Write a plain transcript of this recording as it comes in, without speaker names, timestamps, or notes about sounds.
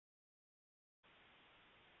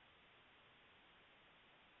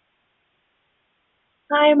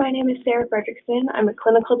Hi, my name is Sarah Fredrickson. I'm a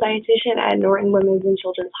clinical dietitian at Norton Women's and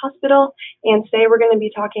Children's Hospital, and today we're going to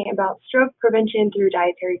be talking about stroke prevention through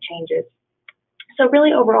dietary changes. So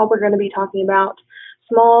really overall, we're going to be talking about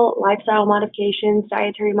small lifestyle modifications,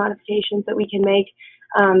 dietary modifications that we can make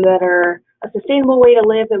that are a sustainable way to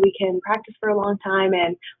live that we can practice for a long time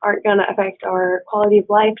and aren't going to affect our quality of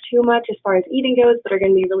life too much as far as eating goes, but are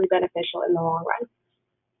going to be really beneficial in the long run.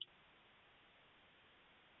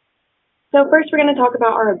 So first, we're going to talk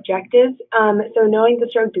about our objectives. So knowing the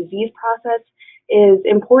stroke disease process is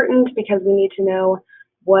important because we need to know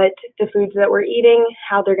what the foods that we're eating,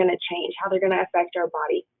 how they're going to change, how they're going to affect our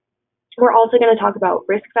body. We're also going to talk about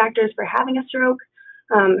risk factors for having a stroke,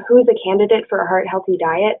 who's a candidate for a heart-healthy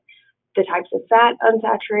diet, the types of fat,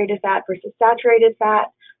 unsaturated fat versus saturated fat.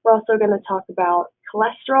 We're also going to talk about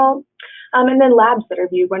cholesterol, and then labs that are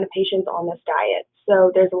viewed when a patient's on this diet.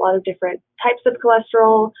 So there's a lot of different types of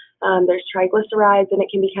cholesterol. There's triglycerides, and it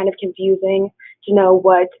can be kind of confusing to know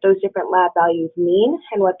what those different lab values mean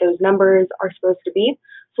and what those numbers are supposed to be.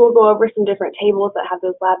 So we'll go over some different tables that have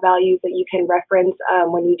those lab values that you can reference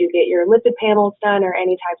when you do get your lipid panels done or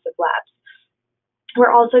any types of labs.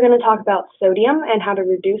 We're also going to talk about sodium and how to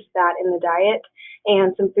reduce that in the diet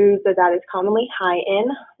and some foods that is commonly high in.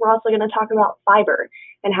 We're also going to talk about fiber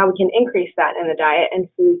and how we can increase that in the diet and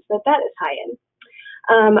foods that is high in.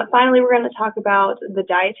 Finally, we're going to talk about the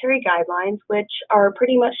dietary guidelines, which are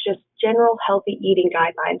pretty much just general healthy eating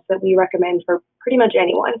guidelines that we recommend for pretty much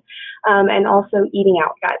anyone, and also eating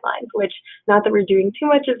out guidelines, which not that we're doing too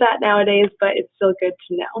much of that nowadays, but it's still good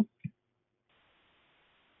to know.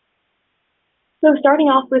 So starting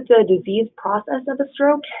off with the disease process of a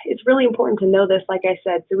stroke, it's really important to know this, like I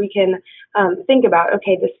said, so we can think about,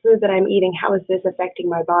 okay, this food that I'm eating, how is this affecting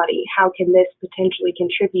my body? How can this potentially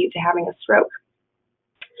contribute to having a stroke?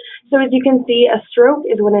 So as you can see, a stroke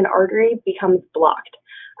is when an artery becomes blocked.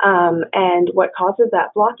 And what causes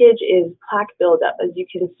that blockage is plaque buildup, as you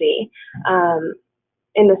can see.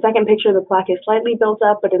 In the second picture, the plaque is slightly built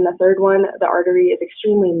up, but in the third one, the artery is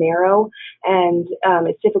extremely narrow, and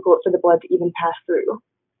it's difficult for the blood to even pass through.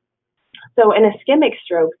 So an ischemic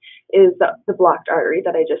stroke is the blocked artery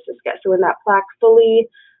that I just discussed. So when that plaque fully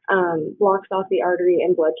blocks off the artery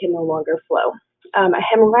and blood can no longer flow. A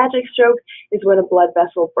hemorrhagic stroke is when a blood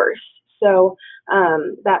vessel bursts. So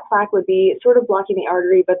that plaque would be sort of blocking the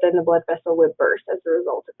artery, but then the blood vessel would burst as a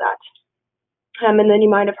result of that. And then you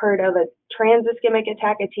might have heard of a trans-ischemic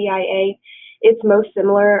attack, a TIA. It's most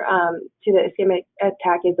similar to the ischemic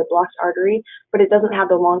attack is a blocked artery, but it doesn't have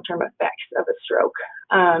the long-term effects of a stroke.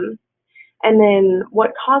 And then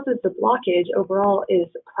what causes the blockage overall is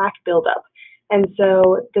plaque buildup. And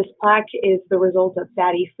so this plaque is the result of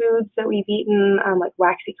fatty foods that we've eaten, like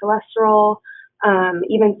waxy cholesterol.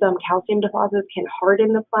 Even some calcium deposits can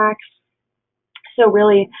harden the plaques. So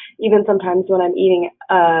really, even sometimes when I'm eating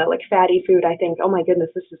like fatty food, I think, oh my goodness,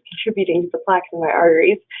 this is contributing to the plaques in my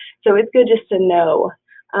arteries. So it's good just to know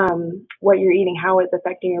what you're eating, how it's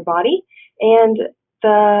affecting your body. And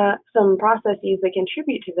some processes that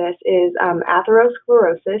contribute to this is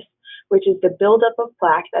atherosclerosis, which is the buildup of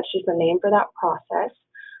plaque. That's just the name for that process.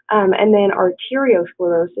 And then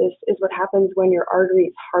arteriosclerosis is what happens when your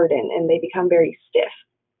arteries harden and they become very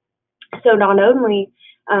stiff. So not only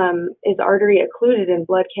is the artery occluded and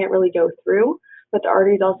blood can't really go through, but the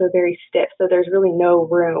artery is also very stiff. So there's really no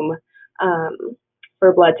room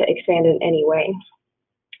for blood to expand in any way,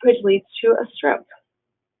 which leads to a stroke.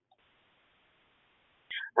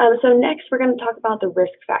 So next, we're going to talk about the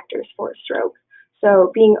risk factors for a stroke.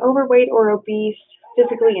 So being overweight or obese,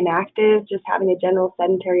 physically inactive, just having a general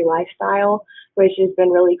sedentary lifestyle, which has been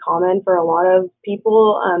really common for a lot of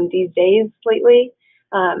people these days lately.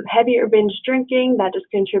 Heavy or binge drinking, that just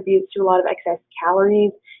contributes to a lot of excess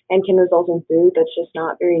calories and can result in food that's just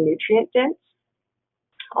not very nutrient dense.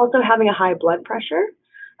 Also having a high blood pressure.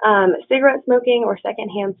 Cigarette smoking or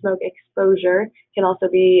secondhand smoke exposure can also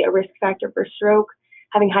be a risk factor for stroke.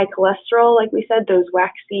 Having high cholesterol, like we said,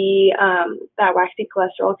 that waxy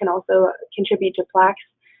cholesterol can also contribute to plaques.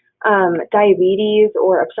 Diabetes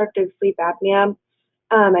or obstructive sleep apnea.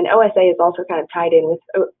 And OSA is also kind of tied in with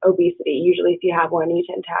obesity. Usually if you have one, you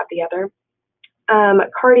tend to have the other.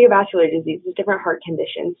 Cardiovascular diseases, different heart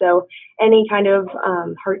conditions. So any kind of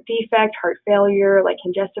heart defect, heart failure, like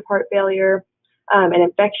congestive heart failure, an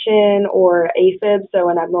infection or AFib, so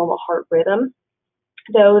an abnormal heart rhythm.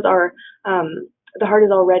 Those are, the heart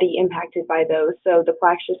is already impacted by those, so the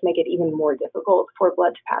plaques just make it even more difficult for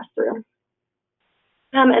blood to pass through.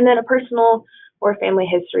 And then a personal or family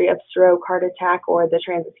history of stroke, heart attack, or the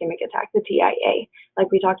trans-ischemic attack, the TIA,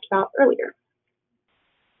 like we talked about earlier.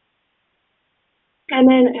 And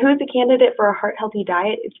then who's a candidate for a heart healthy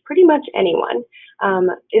diet? It's pretty much anyone.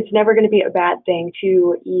 It's never going to be a bad thing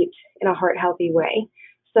to eat in a heart healthy way.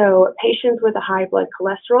 So patients with a high blood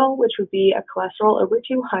cholesterol, which would be a cholesterol over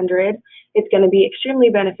 200, it's going to be extremely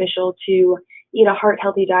beneficial to eat a heart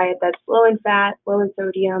healthy diet that's low in fat, low in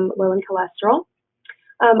sodium, low in cholesterol.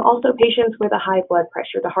 Also, patients with a high blood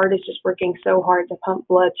pressure, the heart is just working so hard to pump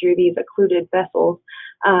blood through these occluded vessels.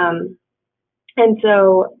 And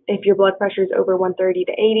so if your blood pressure is over 130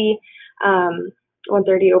 to 80,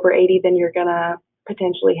 130 over 80, then you're going to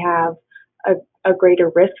potentially have a greater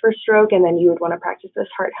risk for stroke, and then you would want to practice this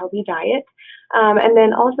heart healthy diet. And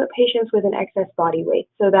then also patients with an excess body weight.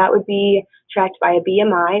 So that would be tracked by a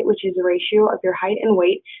BMI, which is a ratio of your height and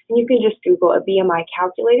weight. And you can just Google a BMI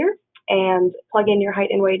calculator and plug in your height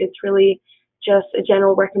and weight. It's really just a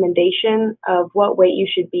general recommendation of what weight you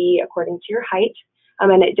should be according to your height.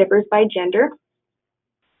 And it differs by gender.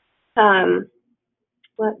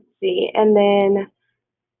 Let's see, and then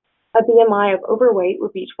a BMI of overweight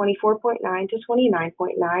would be 24.9 to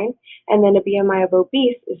 29.9, and then a BMI of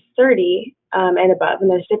obese is 30 and above, and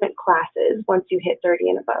there's different classes once you hit 30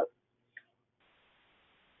 and above.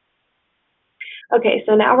 Okay,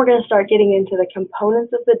 so now we're going to start getting into the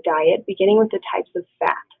components of the diet, beginning with the types of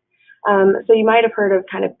fat. So you might have heard of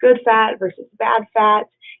kind of good fat versus bad fat,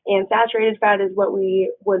 and saturated fat is what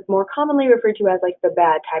we would more commonly refer to as like the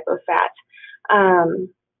bad type of fat.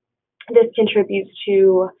 This contributes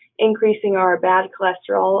to increasing our bad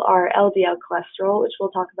cholesterol, our LDL cholesterol, which we'll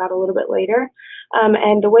talk about a little bit later.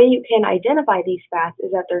 And the way you can identify these fats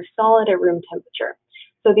is that they're solid at room temperature.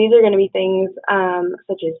 So these are going to be things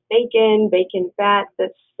such as bacon fat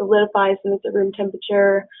that solidifies when it's at room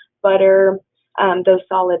temperature, butter. Those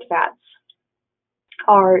solid fats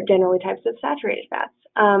are generally types of saturated fats.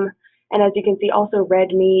 And as you can see, also red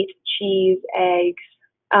meat, cheese, eggs,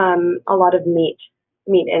 a lot of meat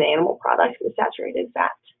and animal products is saturated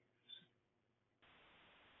fat.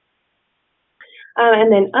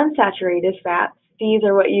 And then unsaturated fats, these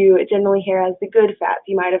are what you generally hear as the good fats.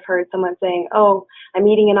 You might have heard someone saying, oh, I'm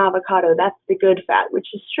eating an avocado, that's the good fat, which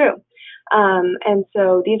is true. And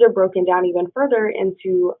so these are broken down even further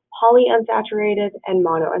into polyunsaturated and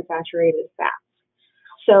monounsaturated fats.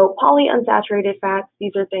 So polyunsaturated fats,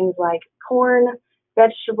 these are things like corn,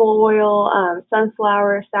 vegetable oil,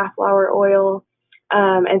 sunflower, safflower oil,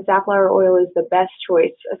 and safflower oil is the best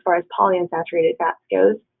choice as far as polyunsaturated fats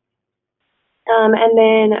goes. And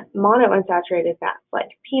then monounsaturated fats like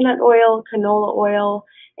peanut oil, canola oil,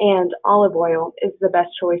 and olive oil is the best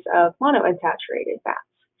choice of monounsaturated fats.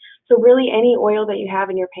 So really any oil that you have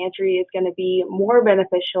in your pantry is going to be more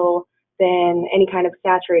beneficial than any kind of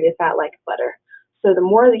saturated fat like butter. So the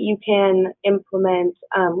more that you can implement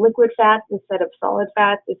liquid fats instead of solid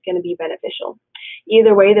fats is going to be beneficial.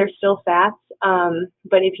 Either way, they're still fats,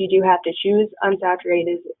 but if you do have to choose,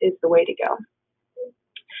 unsaturated is the way to go.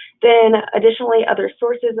 Then additionally, other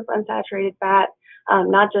sources of unsaturated fat,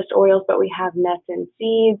 not just oils, but we have nuts and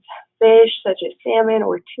seeds, fish such as salmon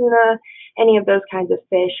or tuna. Any of those kinds of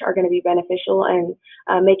fish are going to be beneficial, and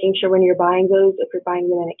making sure when you're buying those, if you're buying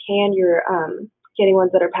them in a can, you're getting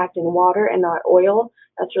ones that are packed in water and not oil.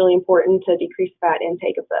 That's really important to decrease fat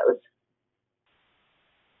intake of those.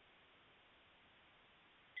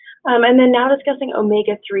 And then now discussing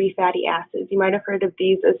omega-3 fatty acids. You might have heard of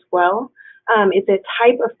these as well. It's a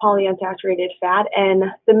type of polyunsaturated fat, and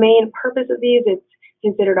the main purpose of these, it's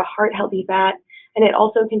considered a heart-healthy fat, and it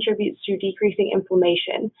also contributes to decreasing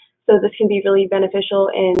inflammation. So this can be really beneficial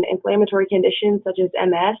in inflammatory conditions such as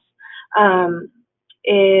MS.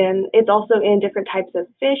 And it's also in different types of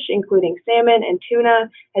fish, including salmon and tuna.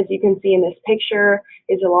 As you can see in this picture,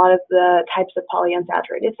 is a lot of the types of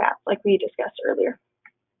polyunsaturated fats like we discussed earlier.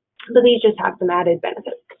 So these just have some added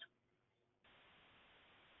benefits.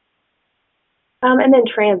 And then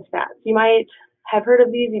trans fats. You might have heard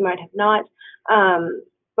of these, you might have not,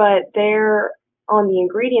 but they're on the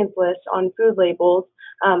ingredients list on food labels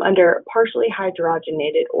under partially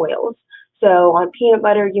hydrogenated oils. So on peanut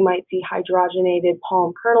butter, you might see hydrogenated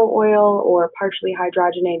palm kernel oil or partially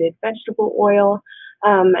hydrogenated vegetable oil.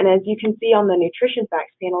 And as you can see on the nutrition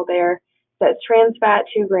facts panel there, it says trans fat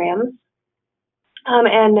 2 grams.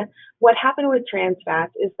 And what happened with trans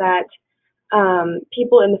fats is that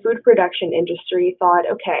people in the food production industry thought,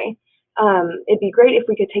 okay, it'd be great if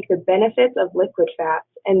we could take the benefits of liquid fats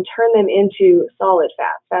and turn them into solid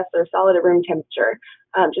fats, fats that are solid at room temperature,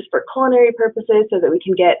 just for culinary purposes so that we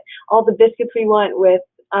can get all the biscuits we want with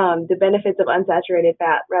the benefits of unsaturated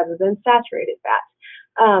fat rather than saturated fat.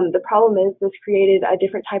 The problem is this created a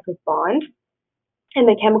different type of bond in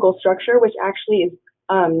the chemical structure, which actually is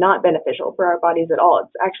not beneficial for our bodies at all.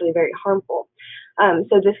 It's actually very harmful.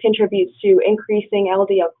 So this contributes to increasing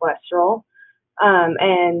LDL cholesterol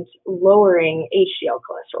and lowering HDL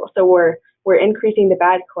cholesterol. So we're increasing the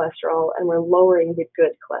bad cholesterol and we're lowering the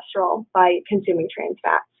good cholesterol by consuming trans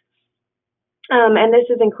fats. And this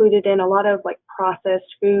is included in a lot of like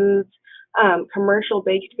processed foods, commercial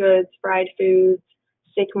baked goods, fried foods,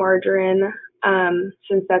 steak margarine,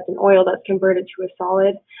 since that's an oil that's converted to a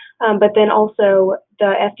solid. But then also the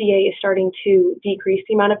FDA is starting to decrease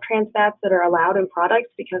the amount of trans fats that are allowed in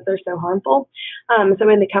products because they're so harmful. So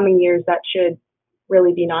in the coming years, that should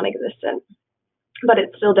really be non-existent. But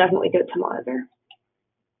it's still definitely good to monitor.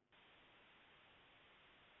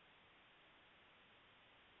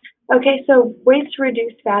 Okay, so ways to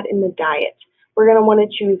reduce fat in the diet. We're going to want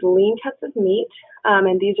to choose lean cuts of meat,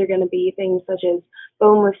 and these are going to be things such as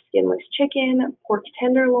boneless, skinless chicken, pork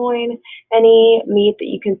tenderloin, any meat that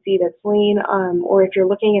you can see that's lean, or if you're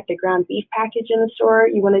looking at the ground beef package in the store,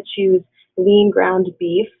 you want to choose lean ground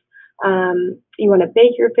beef. You want to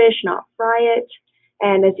bake your fish, not fry it.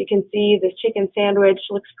 And as you can see, this chicken sandwich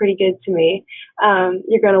looks pretty good to me.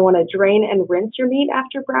 You're going to want to drain and rinse your meat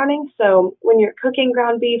after browning. So when you're cooking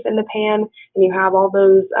ground beef in the pan and you have all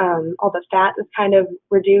the fat that's kind of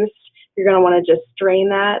reduced, you're going to want to just drain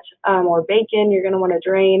that. Or bacon, you're going to want to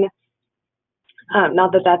drain.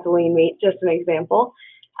 Not that that's lean meat, just an example.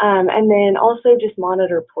 And then also just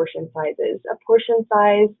monitor portion sizes. A portion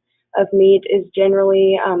size of meat is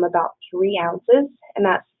generally about 3 ounces, and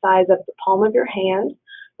that's the size of the palm of your hand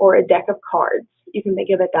or a deck of cards. You can think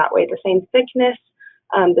of it that way, the same thickness,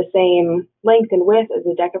 the same length and width as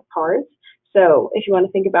a deck of cards. So if you want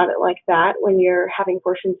to think about it like that, when you're having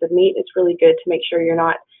portions of meat, it's really good to make sure you're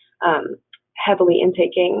not heavily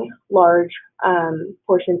intaking large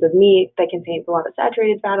portions of meat that contains a lot of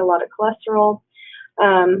saturated fat, a lot of cholesterol.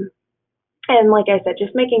 And like I said,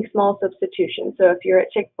 just making small substitutions. So if you're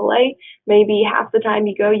at Chick-fil-A, maybe half the time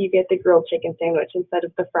you go, you get the grilled chicken sandwich instead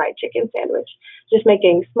of the fried chicken sandwich. Just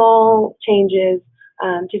making small changes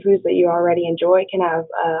to foods that you already enjoy can have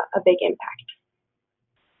a big impact.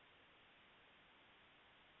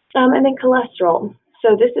 And then cholesterol.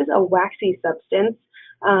 So this is a waxy substance,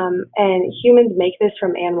 and humans make this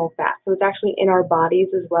from animal fat. So it's actually in our bodies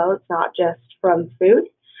as well. It's not just from food.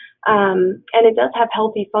 And it does have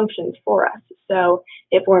healthy functions for us. So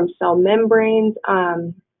it forms cell membranes.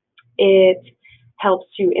 It helps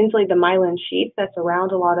to insulate the myelin sheath that's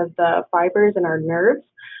around a lot of the fibers in our nerves.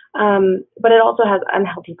 But it also has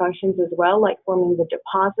unhealthy functions as well, like forming the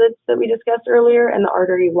deposits that we discussed earlier and the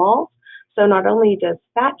artery walls. So not only does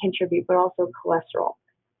fat contribute, but also cholesterol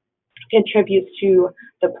contributes to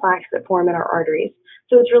the plaques that form in our arteries.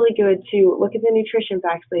 So it's really good to look at the nutrition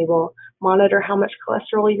facts label, monitor how much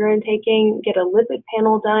cholesterol you're intaking, get a lipid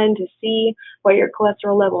panel done to see what your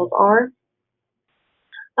cholesterol levels are.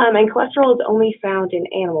 And cholesterol is only found in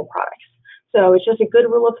animal products. So it's just a good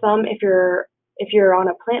rule of thumb. If you're on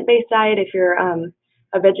a plant-based diet, if you're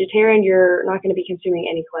a vegetarian, you're not going to be consuming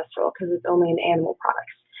any cholesterol because it's only in animal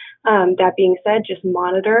products. That being said, just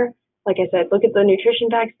monitor. Like I said, look at the nutrition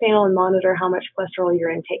facts panel and monitor how much cholesterol you're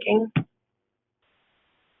intaking.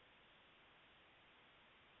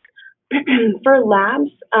 For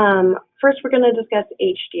labs, first we're going to discuss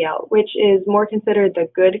HDL, which is more considered the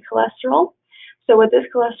good cholesterol. So what this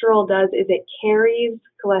cholesterol does is it carries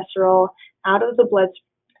cholesterol out of the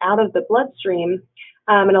bloodstream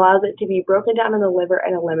and allows it to be broken down in the liver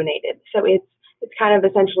and eliminated. So it's kind of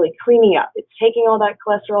essentially cleaning up. It's taking all that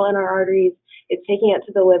cholesterol in our arteries, it's taking it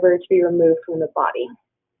to the liver to be removed from the body.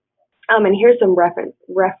 And here's some reference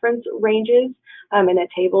ranges in a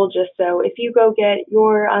table, just so if you go get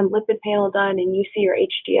your lipid panel done and you see your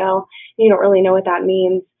HDL, you don't really know what that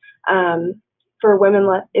means. For women,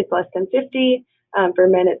 it's less than 50. For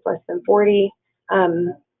men, it's less than 40.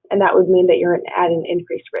 And that would mean that you're at an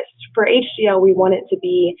increased risk. For HDL, we want it to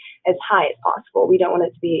be as high as possible. We don't want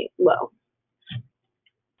it to be low.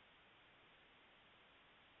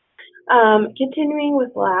 Continuing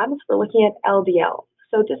with labs, we're looking at LDL.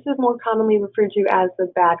 So this is more commonly referred to as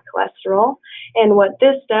the bad cholesterol. And what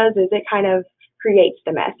this does is it kind of creates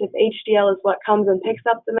the mess. If HDL is what comes and picks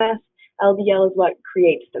up the mess, LDL is what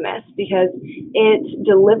creates the mess because it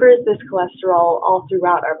delivers this cholesterol all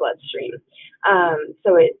throughout our bloodstream.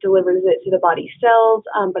 So it delivers it to the body cells,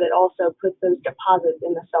 but it also puts those deposits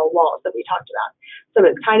in the cell walls that we talked about. So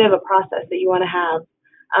it's kind of a process that you want to have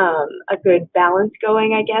a good balance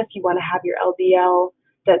going, I guess. You want to have your LDL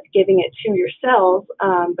that's giving it to your cells,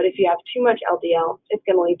 but if you have too much LDL, it's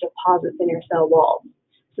going to leave deposits in your cell walls.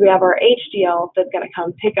 So we have our HDL that's going to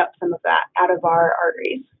come pick up some of that out of our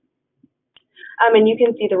arteries. And you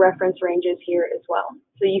can see the reference ranges here as well.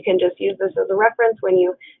 So you can just use this as a reference when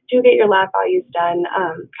you do get your lab values done.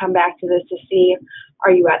 Come back to this to see,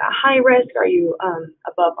 are you at a high risk? Are you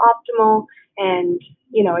above optimal? And,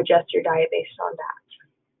 adjust your diet based on that.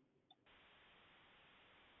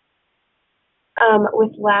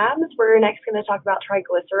 With labs, we're next going to talk about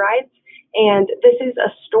triglycerides. And this is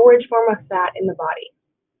a storage form of fat in the body.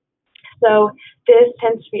 So this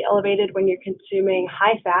tends to be elevated when you're consuming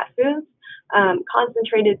high-fat foods,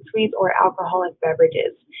 concentrated sweets, or alcoholic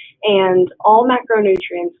beverages. And all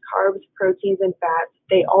macronutrients, carbs, proteins, and fats,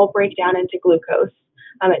 they all break down into glucose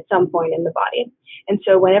at some point in the body. And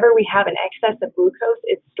so whenever we have an excess of glucose,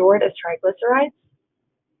 it's stored as triglycerides.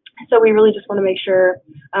 So we really just want to make sure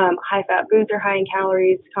high-fat foods are high in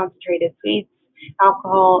calories, concentrated sweets,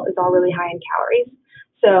 alcohol is all really high in calories.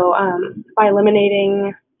 So by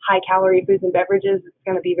eliminating high-calorie foods and beverages, it's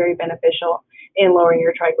going to be very beneficial in lowering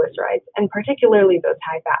your triglycerides, and particularly those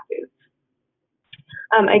high-fat foods.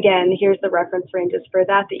 Again, here's the reference ranges for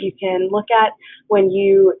that you can look at when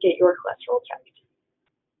you get your cholesterol checked.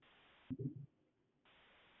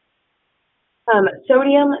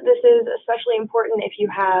 Sodium, this is especially important if you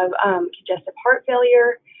have congestive heart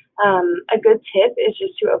failure. A good tip is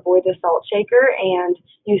just to avoid the salt shaker and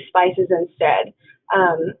use spices instead.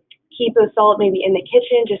 Keep the salt maybe in the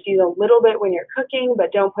kitchen, just use a little bit when you're cooking,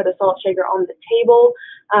 but don't put a salt shaker on the table.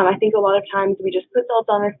 I think a lot of times we just put salt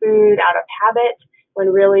on our food out of habit,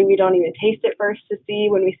 when really we don't even taste it first to see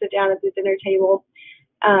when we sit down at the dinner table.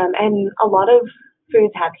 And a lot of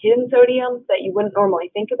foods have hidden sodium that you wouldn't normally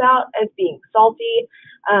think about as being salty,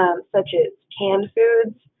 such as canned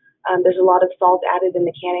foods. There's a lot of salt added in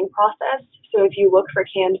the canning process. So if you look for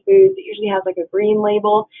canned foods, it usually has like a green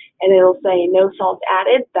label and it'll say no salt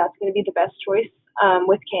added. That's going to be the best choice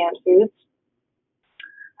with canned foods.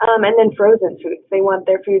 And then frozen foods. They want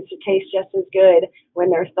their foods to taste just as good when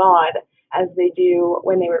they're thawed as they do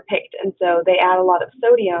when they were picked. And so they add a lot of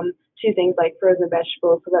sodium to things like frozen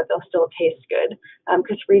vegetables so that they'll still taste good,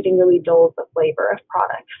 because freezing really dulls the flavor of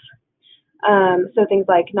products. So things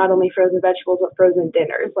like not only frozen vegetables, but frozen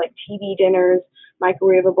dinners, like TV dinners,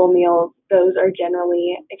 microwavable meals, those are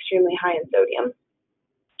generally extremely high in sodium.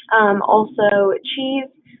 Also cheese,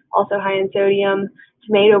 also high in sodium,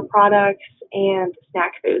 tomato products, and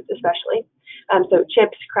snack foods especially. So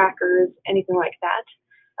chips, crackers, anything like that.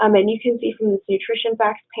 And you can see from this nutrition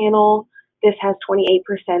facts panel, this has 28%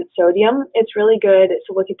 sodium. It's really good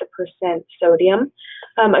to look at the percent sodium.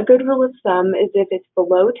 A good rule of thumb is if it's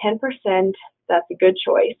below 10%, that's a good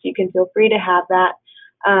choice. You can feel free to have that.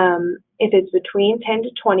 If it's between 10 to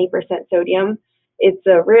 20% sodium, it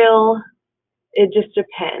just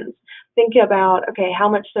depends. Think about, okay, how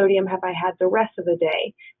much sodium have I had the rest of the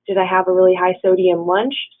day? Did I have a really high sodium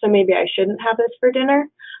lunch? So maybe I shouldn't have this for dinner.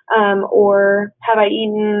 Or have I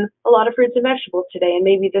eaten a lot of fruits and vegetables today? And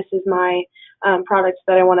maybe this is my products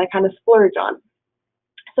that I want to kind of splurge on.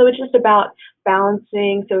 So it's just about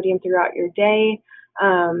balancing sodium throughout your day.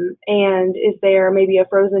 And is there maybe a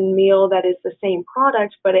frozen meal that is the same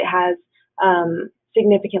product, but it has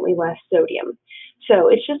significantly less sodium? So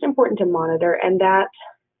it's just important to monitor, and that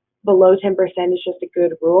below 10% is just a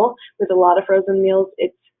good rule. With a lot of frozen meals,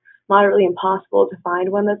 it's moderately impossible to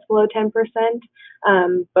find one that's below 10%,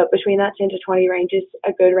 but between that 10 to 20 range is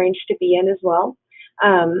a good range to be in as well.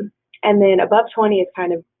 And then above 20 is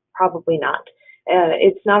kind of probably not.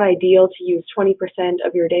 It's not ideal to use 20%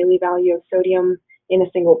 of your daily value of sodium in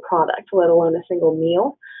a single product, let alone a single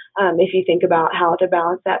meal, if you think about how to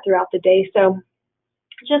balance that throughout the day. So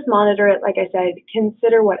just monitor it. Like I said,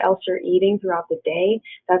 consider what else you're eating throughout the day.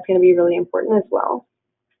 That's going to be really important as well.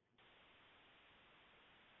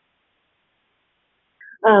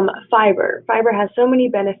 Fiber. Fiber has so many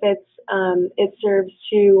benefits. It serves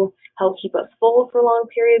to help keep us full for long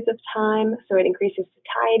periods of time. So it increases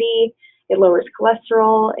satiety, it lowers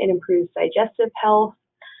cholesterol, it improves digestive health.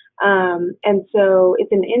 And so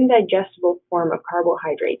it's an indigestible form of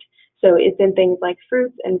carbohydrate. So it's in things like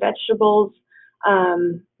fruits and vegetables,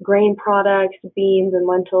 grain products, beans and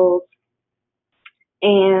lentils,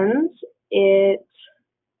 and it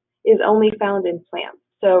is only found in plants.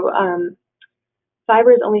 So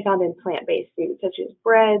fiber is only found in plant-based foods such as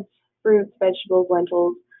breads, fruits, vegetables,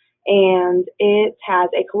 lentils, and it has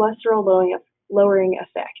a cholesterol lowering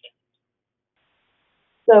effect.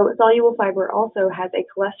 So soluble fiber also has a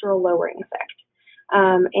cholesterol lowering effect.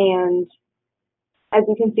 And as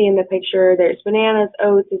you can see in the picture, there's bananas,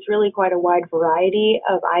 oats. It's really quite a wide variety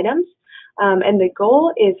of items. And the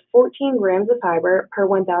goal is 14 grams of fiber per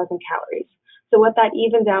 1,000 calories. So what that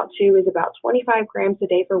evens out to is about 25 grams a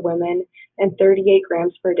day for women and 38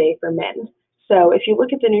 grams per day for men. So if you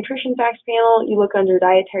look at the nutrition facts panel, you look under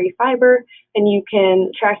dietary fiber, and you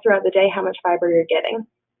can track throughout the day how much fiber you're getting.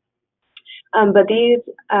 But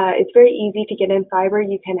it's very easy to get in fiber.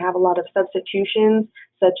 You can have a lot of substitutions,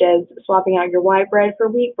 such as swapping out your white bread for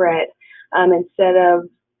wheat bread. Instead of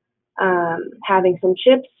having some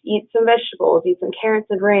chips, eat some vegetables, eat some carrots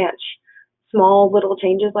and ranch. Small little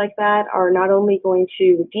changes like that are not only going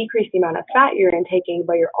to decrease the amount of fat you're intaking,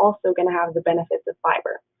 but you're also going to have the benefits of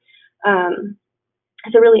fiber.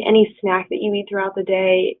 So really any snack that you eat throughout the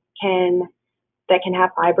day that can have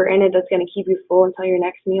fiber in it that's going to keep you full until your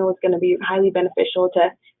next meal is going to be highly beneficial to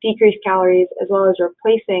decrease calories, as well as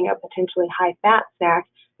replacing a potentially high fat snack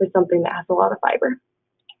with something that has a lot of fiber.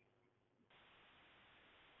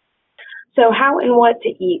 So how and what to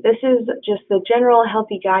eat. This is just the general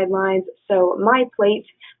healthy guidelines. So My Plate,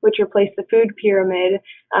 which replaced the food pyramid,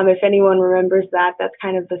 if anyone remembers that, that's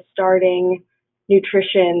kind of the starting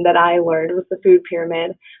nutrition that I learned was the food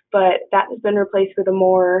pyramid. But that has been replaced with a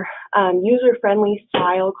more user-friendly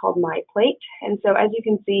style called My Plate. And so as you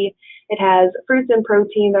can see, it has fruits and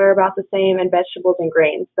protein that are about the same, and vegetables and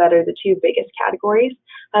grains that are the two biggest categories.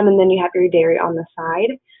 And then you have your dairy on the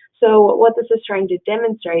side. So what this is trying to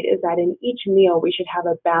demonstrate is that in each meal, we should have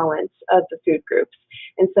a balance of the food groups.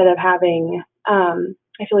 Instead of having,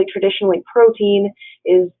 I feel like traditionally protein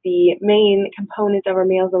is the main component of our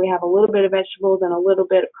meals, and we have a little bit of vegetables and a little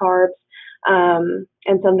bit of carbs.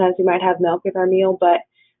 And sometimes we might have milk with our meal, but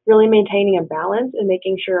really maintaining a balance and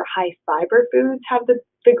making sure high fiber foods have the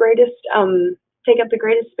greatest, take up the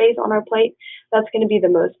greatest space on our plate, that's going to be the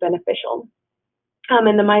most beneficial.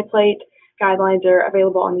 And the My Plate guidelines are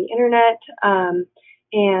available on the internet,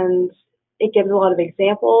 and it gives a lot of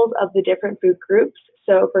examples of the different food groups.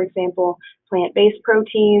 So, for example, plant-based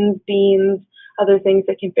proteins, beans, other things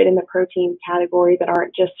that can fit in the protein category that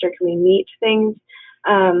aren't just strictly meat things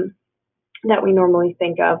that we normally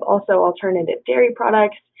think of. Also, alternative dairy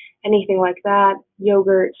products, anything like that,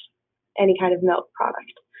 yogurt, any kind of milk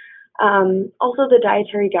product. Also the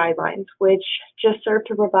dietary guidelines, which just serve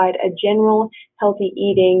to provide a general healthy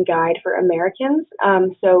eating guide for Americans.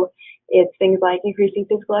 So it's things like increasing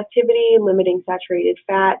physical activity, limiting saturated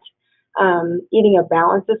fat, eating a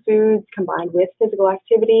balance of foods combined with physical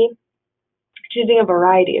activity, choosing a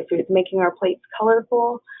variety of foods, making our plates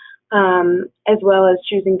colorful, as well as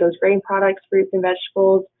choosing those grain products, fruits and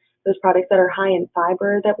vegetables, those products that are high in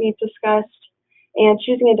fiber that we've discussed, and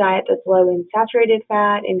choosing a diet that's low in saturated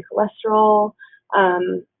fat and cholesterol,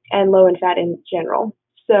 and low in fat in general.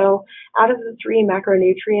 So out of the three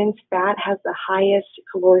macronutrients, fat has the highest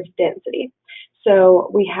caloric density.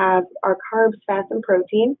 So we have our carbs, fats, and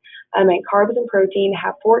protein. And carbs and protein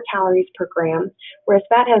have 4 calories per gram, whereas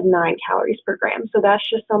fat has 9 calories per gram. So that's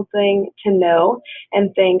just something to know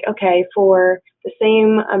and think, okay, for the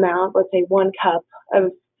same amount, let's say 1 cup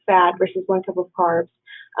of fat versus 1 cup of carbs,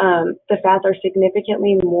 the fats are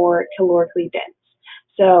significantly more calorically dense.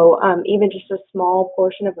 So even just a small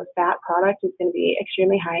portion of a fat product is going to be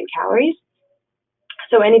extremely high in calories.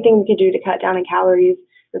 So anything we can do to cut down in calories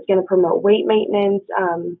that's going to promote weight maintenance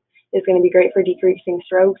is going to be great for decreasing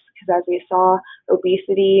strokes, because as we saw,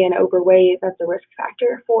 obesity and overweight, that's a risk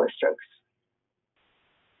factor for strokes.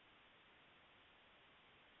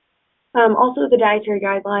 Also, the dietary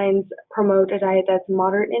guidelines promote a diet that's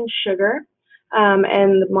moderate in sugar,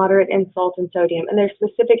 and moderate in salt and sodium. And there's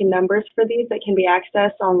specific numbers for these that can be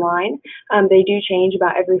accessed online. They do change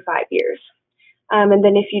about every 5 years. And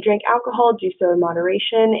then if you drink alcohol, do so in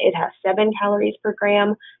moderation. It has 7 calories per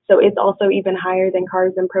gram, so it's also even higher than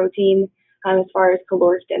carbs and protein as far as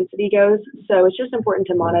caloric density goes. So it's just important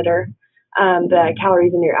to monitor the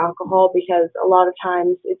calories in your alcohol, because a lot of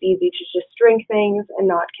times it's easy to just drink things and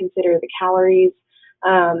not consider the calories,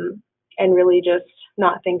 and really just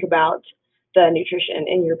not think about the nutrition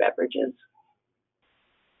in your beverages.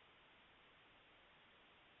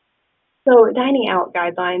 So dining out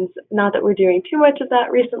guidelines, not that we're doing too much of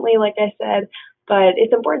that recently, like I said, but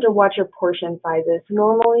it's important to watch your portion sizes.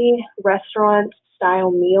 Normally, restaurant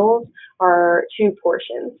style meals are 2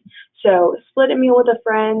 portions. So split a meal with a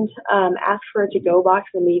friend, ask for a to-go box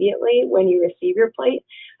immediately when you receive your plate.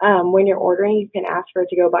 When you're ordering, you can ask for a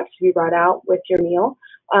to-go box to be brought out with your meal,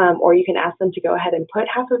 or you can ask them to go ahead and put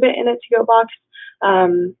half of it in a to-go box,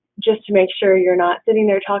 just to make sure you're not sitting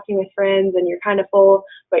there talking with friends and you're kind of full,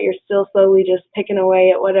 but you're still slowly just picking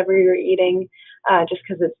away at whatever you're eating, just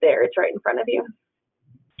because it's there, it's right in front of you.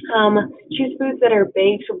 Choose foods that are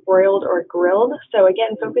baked, broiled, or grilled. So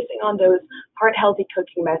again, focusing on those heart-healthy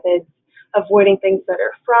cooking methods, avoiding things that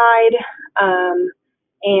are fried,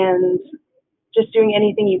 and just doing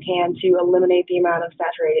anything you can to eliminate the amount of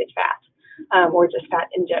saturated fat. or just fat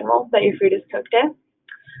in general that your food is cooked in.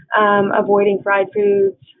 Avoiding fried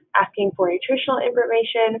foods, asking for nutritional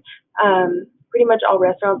information. Pretty much all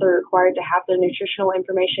restaurants are required to have their nutritional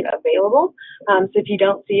information available. So if you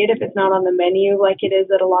don't see it, if it's not on the menu like it is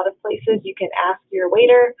at a lot of places, you can ask your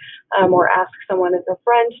waiter or ask someone as a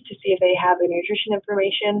friend to see if they have the nutrition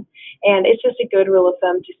information. And it's just a good rule of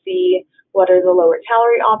thumb to see what are the lower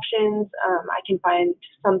calorie options. I can find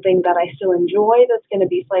something that I still enjoy that's going to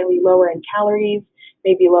be slightly lower in calories,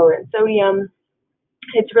 maybe lower in sodium.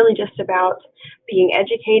 It's really just about being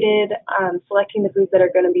educated, selecting the foods that are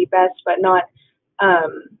going to be best, but not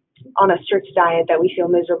on a strict diet that we feel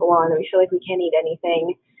miserable on, that we feel like we can't eat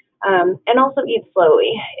anything. And also eat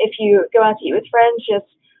slowly. If you go out to eat with friends, just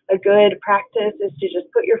a good practice is to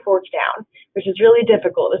just put your fork down, which is really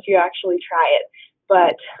difficult if you actually try it.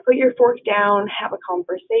 But put your fork down, have a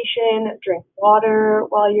conversation, drink water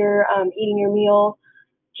while you're eating your meal.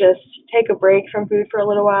 Just take a break from food for a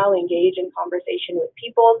little while, engage in conversation with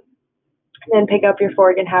people, and then pick up your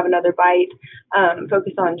fork and have another bite.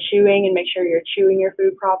 Focus on chewing and make sure you're chewing your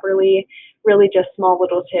food properly. Really just small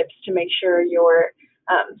little tips to make sure you're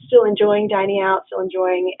still enjoying dining out, still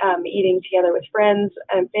enjoying eating together with friends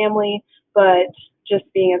and family, but just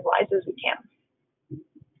being as wise as we can.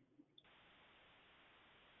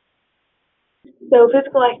 So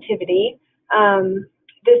physical activity,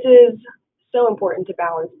 this is so important to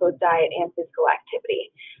balance both diet and physical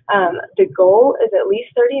activity. The goal is at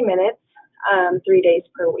least 30 minutes, 3 days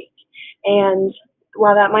per week. And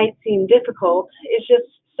while that might seem difficult, it's just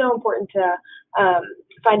so important to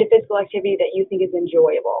find a physical activity that you think is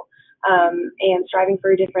enjoyable. And striving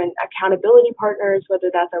for different accountability partners,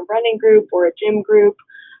 whether that's a running group or a gym group,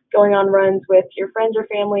 going on runs with your friends or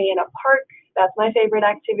family in a park. That's my favorite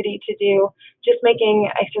activity to do. Just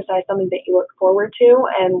making exercise something that you look forward to.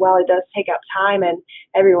 And while it does take up time and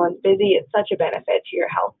everyone's busy, it's such a benefit to your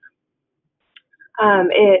health.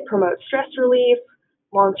 It promotes stress relief,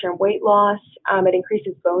 long-term weight loss. It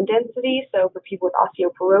increases bone density. So for people with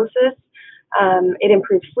osteoporosis, it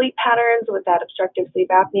improves sleep patterns with that obstructive sleep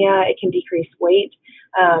apnea. It can decrease weight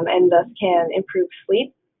and thus can improve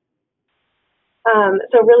sleep.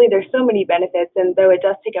 So really, there's so many benefits, and though it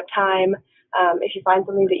does take up time, if you find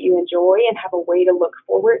something that you enjoy and have a way to look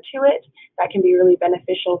forward to it, that can be really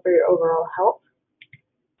beneficial for your overall health.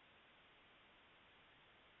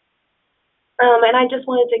 And I just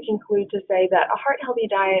wanted to conclude to say that a heart-healthy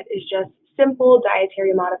diet is just simple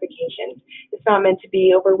dietary modifications. It's not meant to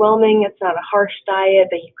be overwhelming. It's not a harsh diet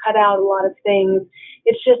that you cut out a lot of things.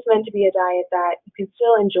 It's just meant to be a diet that you can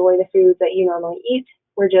still enjoy the foods that you normally eat.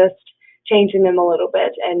 We're just changing them a little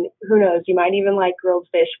bit. And who knows, you might even like grilled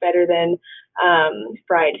fish better than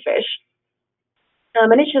fried fish.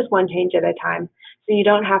 And it's just one change at a time. So you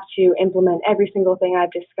don't have to implement every single thing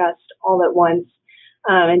I've discussed all at once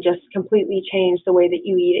and just completely change the way that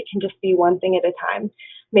you eat. It can just be one thing at a time.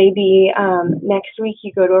 Maybe next week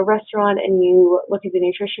you go to a restaurant and you look at the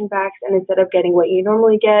nutrition facts, and instead of getting what you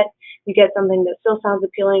normally get, you get something that still sounds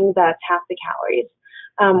appealing that's half the calories.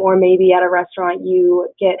 Or maybe at a restaurant you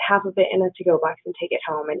get half of it in a to-go box and take it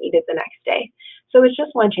home and eat it the next day. So it's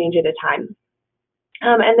just one change at a time.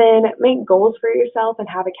 And then make goals for yourself and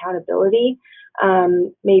have accountability.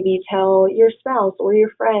 Maybe tell your spouse or your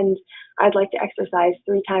friend, I'd like to exercise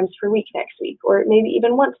 3 times per week next week, or maybe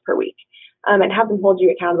even once per week, and have them hold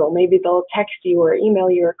you accountable. Maybe they'll text you or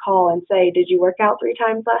email you or call and say, did you work out 3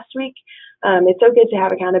 times last week? It's so good to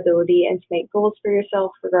have accountability and to make goals for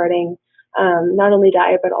yourself regarding not only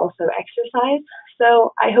diet, but also exercise.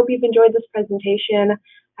 So I hope you've enjoyed this presentation.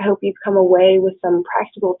 I hope you've come away with some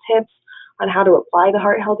practical tips on how to apply the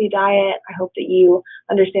heart healthy diet. I hope that you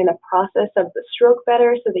understand the process of the stroke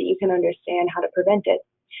better so that you can understand how to prevent it.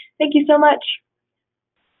 Thank you so much.